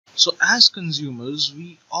So as consumers,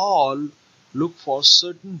 we all look for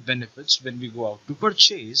certain benefits when we go out to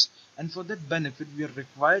purchase, and for that benefit we are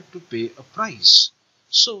required to pay a price.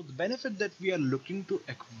 So the benefit that we are looking to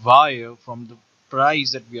acquire from the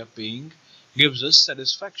price that we are paying gives us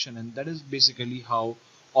satisfaction, and that is basically how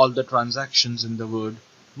all the transactions in the world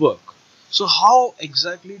work. So how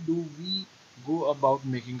exactly do we go about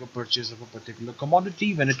making a purchase of a particular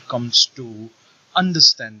commodity when it comes to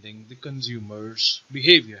understanding the consumer's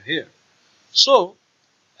behavior here? So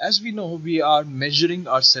as we know, we are measuring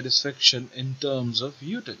our satisfaction in terms of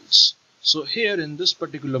utils. So here in this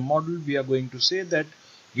particular model, we are going to say that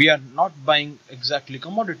we are not buying exactly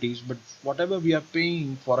commodities, but whatever we are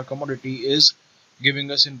paying for a commodity is giving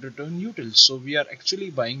us in return utils. So we are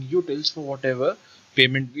actually buying utils for whatever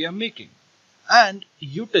payment we are making. And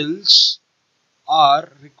utils are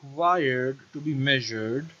required to be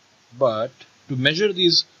measured, but to measure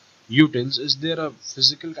these utils, is there a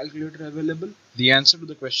physical calculator available? The answer to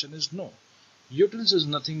the question is no. Utils is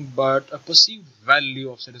nothing but a perceived value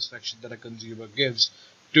of satisfaction that a consumer gives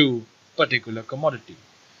to particular commodity.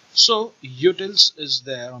 So utils is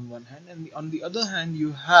there on one hand, and on the other hand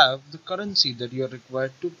you have the currency that you are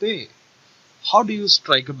required to pay. How do you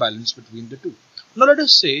strike a balance between the two? Now let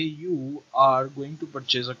us say you are going to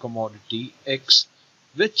purchase a commodity X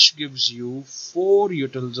which gives you 4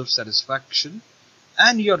 utils of satisfaction,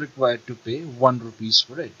 and you are required to pay 1 rupees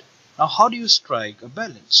for it. Now how do you strike a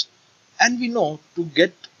balance? And we know to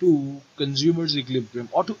get to consumer's equilibrium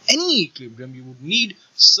or to any equilibrium you would need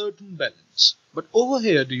certain balance. But over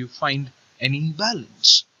here, do you find any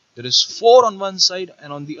balance? There is 4 on one side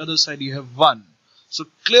and on the other side you have 1. So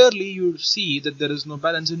clearly you see that there is no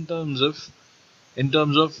balance in terms of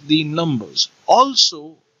the numbers.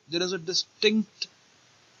 Also, there is a distinct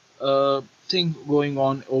thing going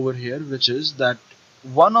on over here, which is that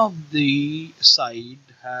one of the side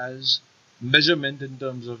has measurement in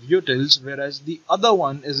terms of utils, whereas the other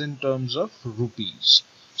one is in terms of rupees.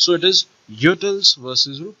 So it is utils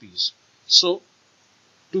versus rupees. So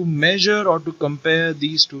to measure or to compare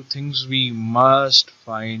these two things, we must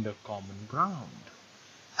find a common ground.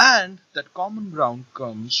 And that common ground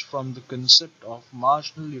comes from the concept of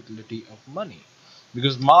marginal utility of money.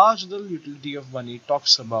 Because marginal utility of money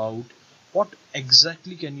talks about what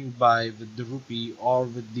exactly can you buy with the rupee or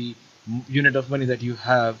with the unit of money that you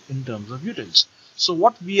have in terms of utils. So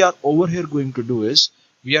what we are over here going to do is,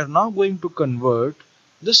 we are now going to convert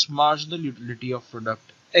this marginal utility of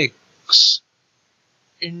product X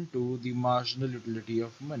into the marginal utility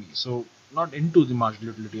of money. So not into the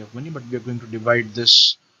marginal utility of money, but we are going to divide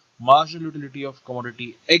this marginal utility of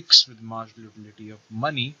commodity X with marginal utility of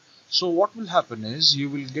money. So what will happen is, you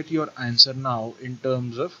will get your answer now in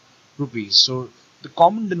terms of rupees. So the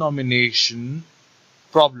common denomination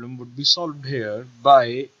problem would be solved here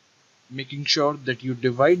by making sure that you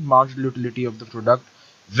divide marginal utility of the product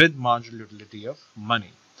with marginal utility of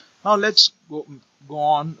money. Now let's go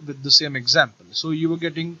on with the same example. So you were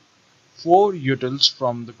getting 4 utils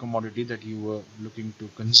from the commodity that you were looking to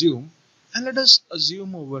consume, and let us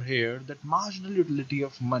assume over here that marginal utility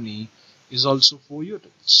of money is also 4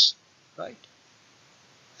 utils, right?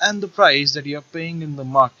 And the price that you are paying in the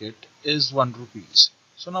market is 1 rupees.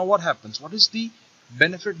 So now what happens? What is the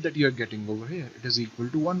benefit that you are getting over here? It is equal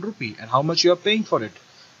to 1 rupee. And how much you are paying for it?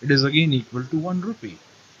 It is again equal to 1 rupee.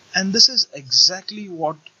 And this is exactly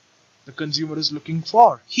what the consumer is looking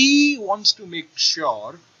for. He wants to make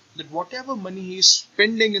sure that whatever money he is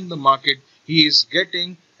spending in the market, he is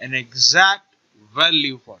getting an exact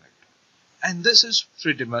value for it. And this is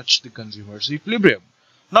pretty much the consumer's equilibrium.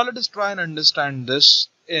 Now let us try and understand this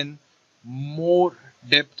in more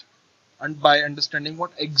depth, and by understanding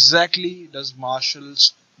what exactly does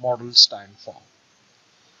Marshall's model stand for.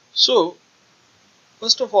 So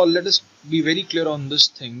first of all, let us be very clear on this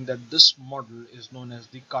thing, that this model is known as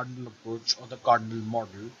the Cardinal approach or the Cardinal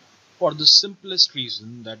model, for the simplest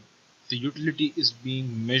reason that the utility is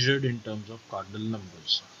being measured in terms of cardinal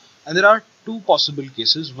numbers. And there are two possible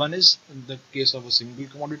cases. One is in the case of a single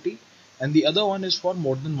commodity, and the other one is for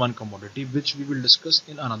more than one commodity, which we will discuss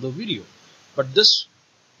in another video. But this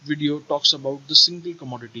video talks about the single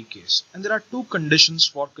commodity case. And there are two conditions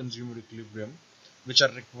for consumer equilibrium which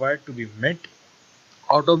are required to be met,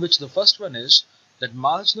 out of which the first one is that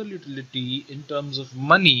marginal utility in terms of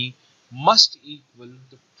money must equal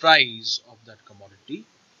the price of that commodity,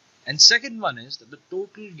 and second one is that the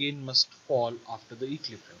total gain must fall after the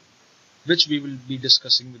equilibrium, which we will be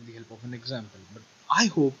discussing with the help of an example. But I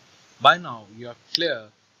hope by now you are clear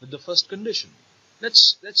with the first condition.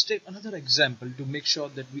 Let's take another example to make sure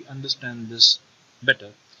that we understand this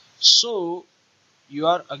better. So you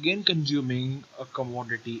are again consuming a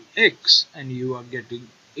commodity X and you are getting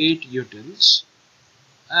 8 utils,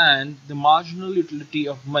 and the marginal utility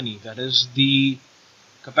of money, that is the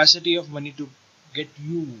capacity of money to get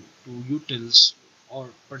you to utils or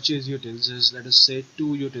purchase utils, is, let us say,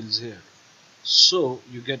 2 utils here. So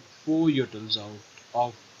you get 4 utils out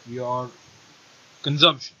of your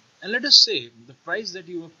consumption. And let us say the price that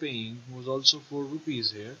you were paying was also 4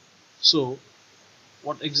 rupees here. So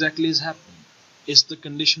what exactly is happening? Is the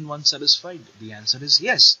condition 1 satisfied? The answer is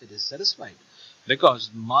yes, it is satisfied, because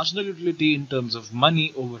marginal utility in terms of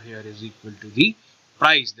money over here is equal to the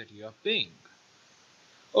price that you are paying.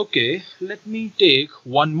 Okay, let me take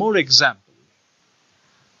one more example.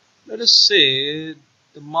 Let us say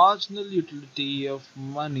the marginal utility of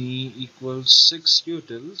money equals 6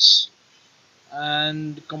 utils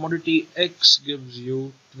and commodity X gives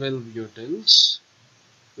you 12 utils,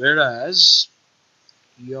 whereas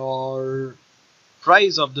your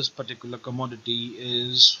price of this particular commodity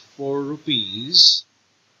is 4 rupees.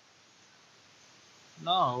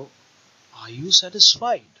 Now, are you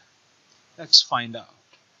satisfied? Let's find out.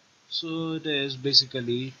 So it is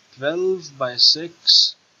basically 12 by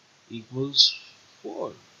 6 equals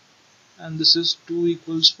 4, and this is 2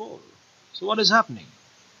 equals 4. So what is happening?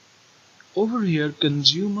 Over here,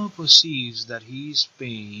 consumer perceives that he is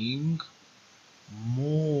paying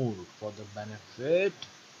more for the benefit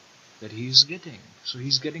that he is getting. So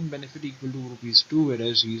he's getting benefit equal to rupees 2,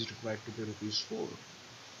 whereas he is required to pay rupees 4.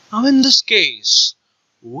 Now in this case,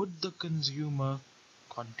 would the consumer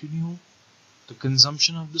continue the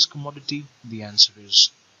consumption of this commodity? The answer is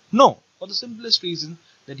no, for the simplest reason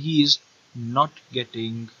that he is not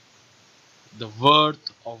getting the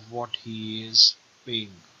worth of what he is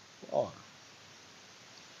paying for.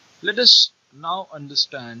 Let us now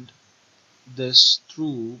understand this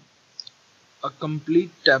through a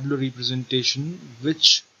complete tabular representation,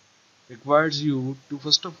 which requires you to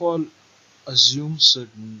first of all assume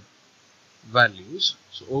certain values.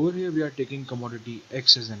 So over here we are taking commodity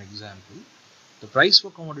X as an example. The price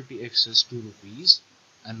for commodity X is 2 rupees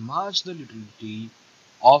and marginal utility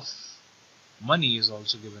of money is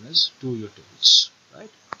also given as 2 utils,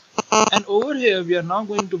 right? And over here we are now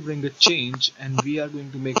going to bring a change, and we are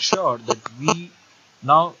going to make sure that we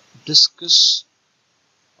now discuss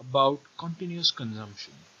about continuous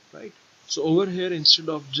consumption, right? So over here, instead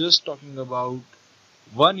of just talking about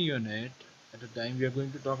one unit at a time, we are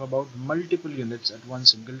going to talk about multiple units at one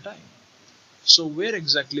single time. So where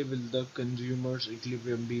exactly will the consumer's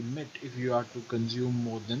equilibrium be met if you are to consume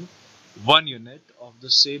more than one unit of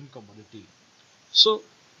the same commodity? So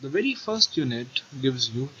the very first unit gives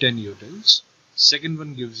you 10 utils, second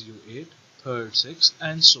one gives you 8, third 6,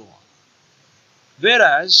 and so on.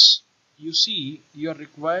 Whereas you see, you are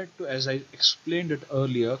required to, as I explained it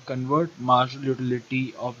earlier, convert marginal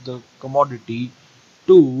utility of the commodity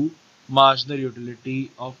to marginal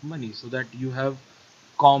utility of money, so that you have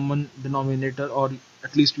common denominator, or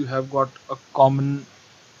at least you have got a common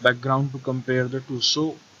background to compare the two.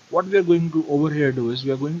 So what we are going to over here do is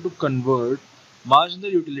we are going to convert marginal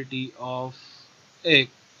utility of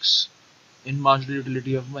X in marginal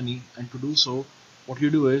utility of money, and to do so what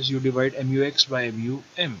you do is you divide MUX by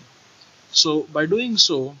MUM. So by doing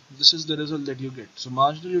so, this is the result that you get. So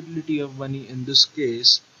marginal utility of money in this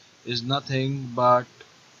case is nothing but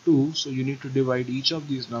 2. So you need to divide each of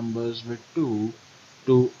these numbers with 2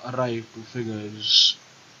 to arrive to figures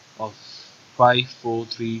of 5, 4,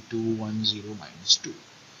 3, 2, 1, 0, minus 2.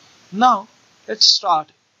 Now let's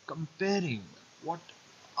start comparing what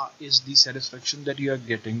is the satisfaction that you are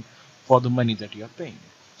getting for the money that you are paying.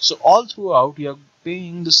 So all throughout you are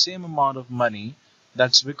paying the same amount of money.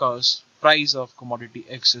 That's because price of commodity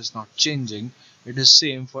X is not changing. It is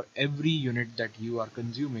same for every unit that you are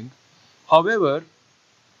consuming. However,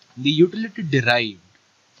 the utility derived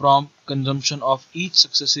from consumption of each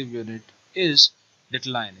successive unit is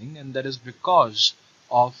declining, and that is because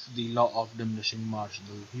of the law of diminishing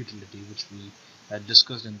marginal utility, which we had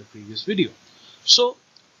discussed in the previous video. So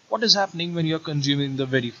what is happening when you are consuming the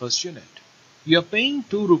very first unit? You are paying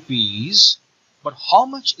 2 rupees, but how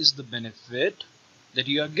much is the benefit that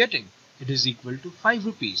you are getting? It is equal to 5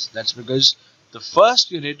 rupees. That's because the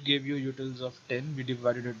first unit gave you utils of 10. We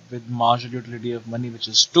divided it with marginal utility of money, which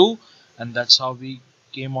is 2, and that's how we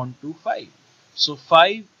came on to 5. So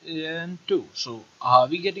 5 and 2. So are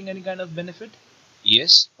we getting any kind of benefit?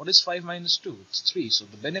 Yes. What is 5 minus 2? It's 3. So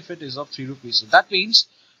the benefit is of 3 rupees. So that means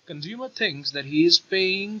consumer thinks that he is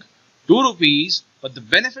paying 2 rupees, but the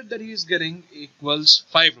benefit that he is getting equals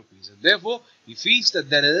 5 rupees. And therefore, he feels that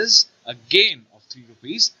there is a gain of 3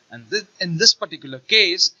 rupees. And in this particular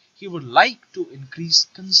case, he would like to increase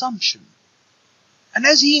consumption. And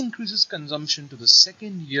as he increases consumption to the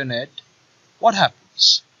second unit, what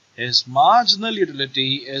happens? His marginal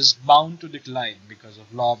utility is bound to decline because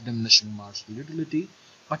of law of diminishing marginal utility.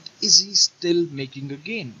 But is he still making a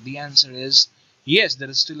gain? The answer is yes, there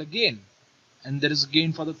is still a gain. And there is a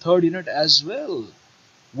gain for the third unit as well.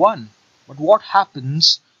 1. But what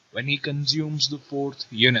happens when he consumes the fourth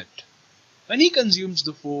unit? When he consumes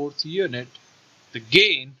the fourth unit, the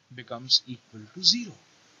gain becomes equal to 0.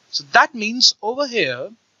 So that means over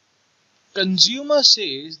here, consumer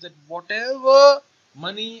says that whatever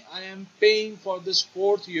money I am paying for this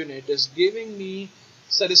fourth unit is giving me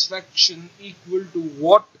satisfaction equal to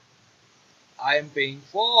what I am paying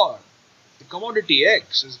for. The commodity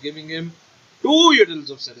X is giving him 2 utils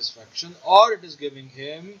of satisfaction, or it is giving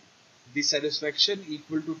him the satisfaction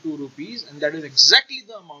equal to 2 rupees, and that is exactly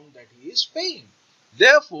the amount that he is paying.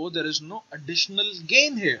 Therefore, there is no additional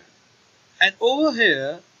gain here. And over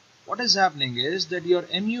here, what is happening is that your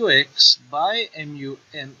MUX by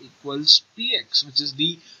MUM equals PX, which is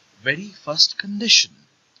the very first condition.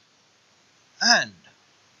 And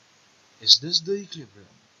is this the equilibrium?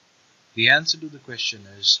 The answer to the question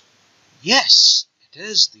is yes, it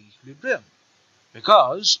is the equilibrium.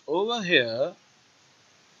 Because over here,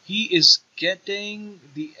 he is getting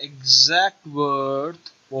the exact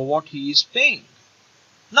worth for what he is paying.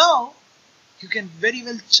 Now, you can very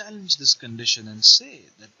well challenge this condition and say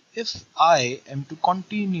that if I am to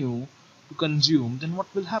continue to consume, then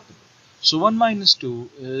what will happen? So 1 minus 2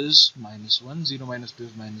 is minus 1, 0 minus 2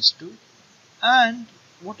 is minus 2. And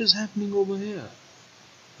what is happening over here?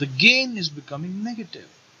 The gain is becoming negative.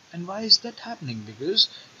 And why is that happening? Because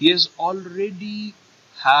he has already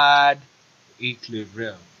had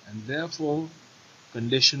equilibrium. And therefore,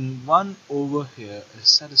 condition 1 over here is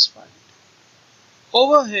satisfied.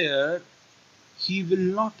 Over here, he will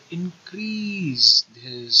not increase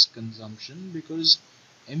his consumption because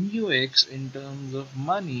MUX in terms of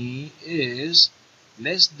money is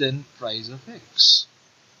less than price of X.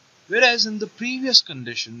 Whereas in the previous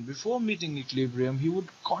condition, before meeting equilibrium, he would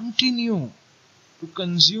continue to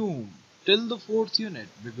consume till the fourth unit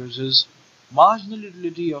because his marginal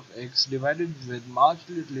utility of X divided with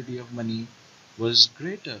marginal utility of money was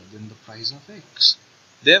greater than the price of X.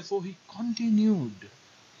 Therefore, he continued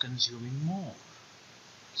consuming more.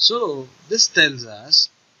 So this tells us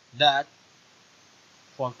that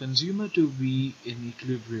for consumer to be in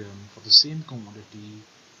equilibrium for the same commodity,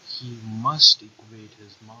 he must equate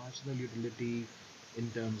his marginal utility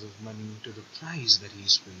in terms of money to the price that he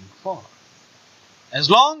is paying for. As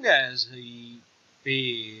long as he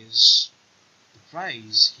pays the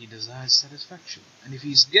price, he desires satisfaction. And if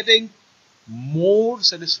he is getting more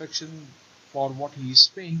satisfaction for what he is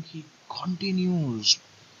paying, he continues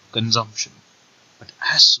consumption. But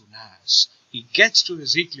as soon as he gets to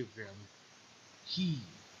his equilibrium, he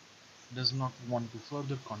does not want to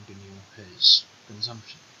further continue his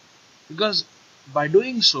consumption. Because by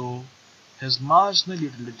doing so, his marginal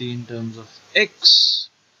utility in terms of X,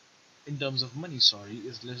 in terms of money,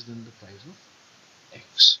 is less than the price of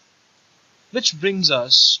X. Which brings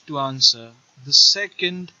us to answer the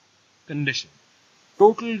second condition.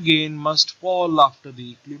 Total gain must fall after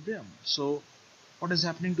the equilibrium. So, what is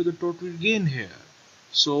happening to the total gain here?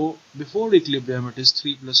 So, before equilibrium, it is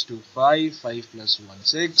 3 plus 2, 5, 5 plus 1,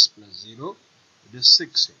 6, plus 0, it is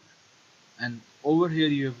 6 here. And over here,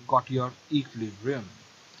 you have got your equilibrium,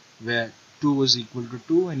 where 2 was equal to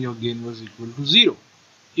 2 and your gain was equal to 0.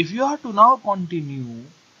 If you are to now continue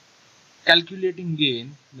calculating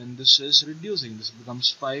gain, then this is reducing. This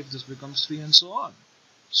becomes 5, this becomes 3, and so on.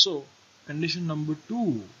 So, condition number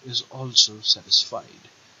 2 is also satisfied.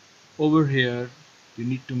 Over here, you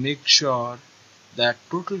need to make sure that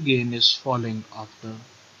total gain is falling after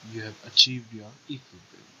you have achieved your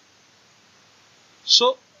equilibrium.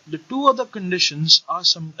 So, the two other conditions are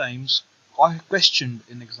sometimes questioned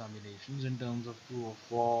in examinations in terms of true or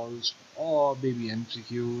false or maybe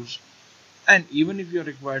MCQs. And even if you are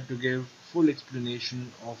required to give full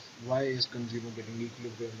explanation of why is consumer getting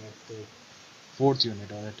equilibrium at the fourth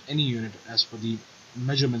unit or at any unit as per the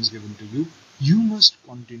measurements given to you, you must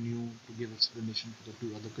continue to give explanation for the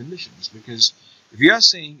two other conditions. Because if you are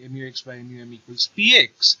saying MUX by MUM equals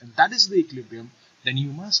PX and that is the equilibrium, then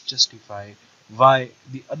you must justify why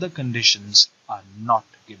the other conditions are not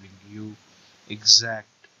giving you exact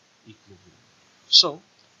equilibrium. So,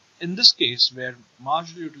 in this case, where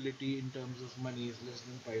marginal utility in terms of money is less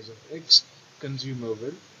than price of X, consumer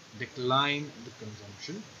will decline the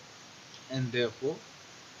consumption and therefore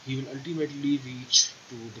he will ultimately reach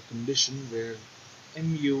to the condition where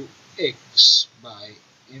MUX by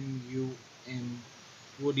MUM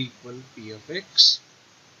would equal P of X,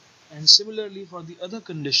 And similarly for the other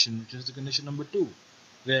condition, which is the condition number 2,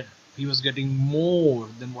 where he was getting more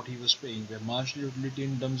than what he was paying, where marginal utility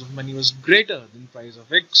in terms of money was greater than price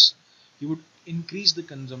of X, he would increase the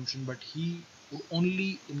consumption, but he would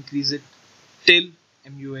only increase it till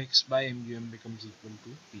MUX by MUM becomes equal to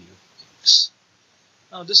P of X.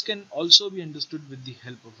 Now this can also be understood with the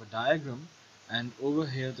help of a diagram, and over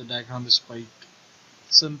here the diagram is quite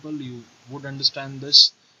simple. You would understand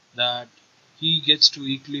this, that he gets to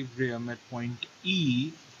equilibrium at point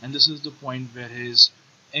E, and this is the point where his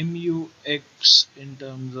MUX in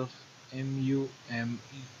terms of MUM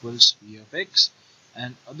equals P of X,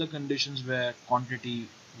 and other conditions where quantity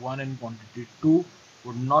 1 and quantity 2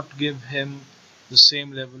 would not give him the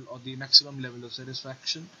same level or the maximum level of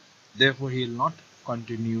satisfaction. Therefore he will not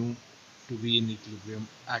continue to be in equilibrium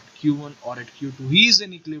at Q1 or at Q2. He is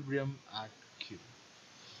in equilibrium at Q.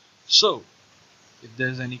 So, if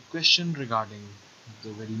there's any question regarding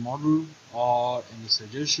the very model or any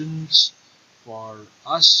suggestions for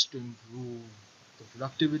us to improve the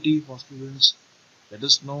productivity for students, let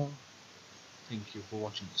us know. Thank you for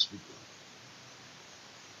watching this video.